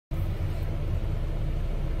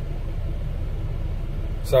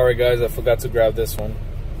Sorry guys, I forgot to grab this one.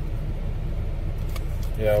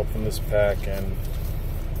 Yeah, open this pack and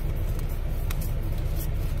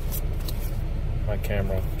my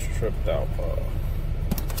camera tripped out.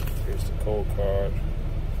 Here's the code card.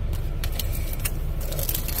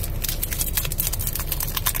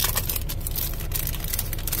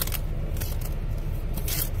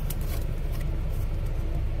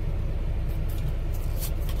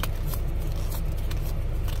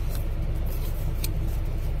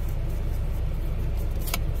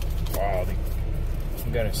 Wow,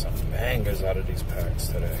 I'm getting some bangers out of these packs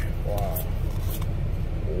today. Wow.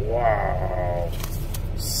 Wow.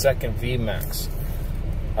 Second VMAX.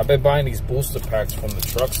 I've been buying these booster packs from the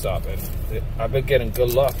truck stop and I've been getting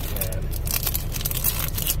good luck, man.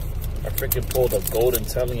 I freaking pulled a golden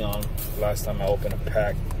Teleon last time I opened a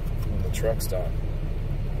pack from the truck stop.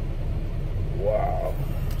 Wow.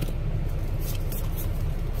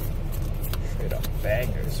 Straight up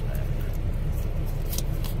bangers, man.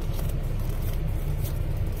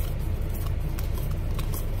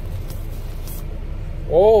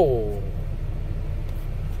 Oh.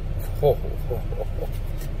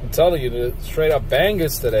 I'm telling you, straight up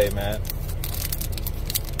bangers today, man.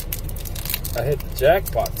 I hit the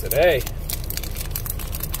jackpot today.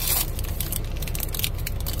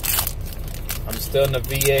 I'm still in the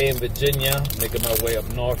VA in Virginia, making my way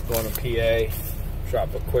up north, going to PA.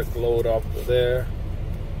 Drop a quick load off of there.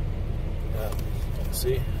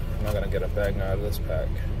 See, I'm not gonna get a banger out of this pack,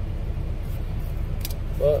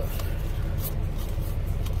 but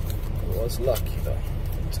I was lucky though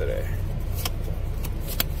today.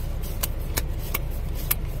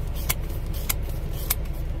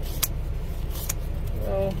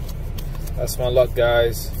 Well, that's my luck,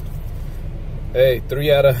 guys. Hey,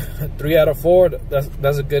 3 out of 4.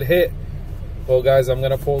 That's a good hit. Well, guys, I'm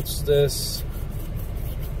gonna post this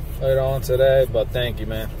later on today. But thank you,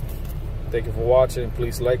 man. Thank you for watching.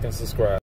 Please like and subscribe.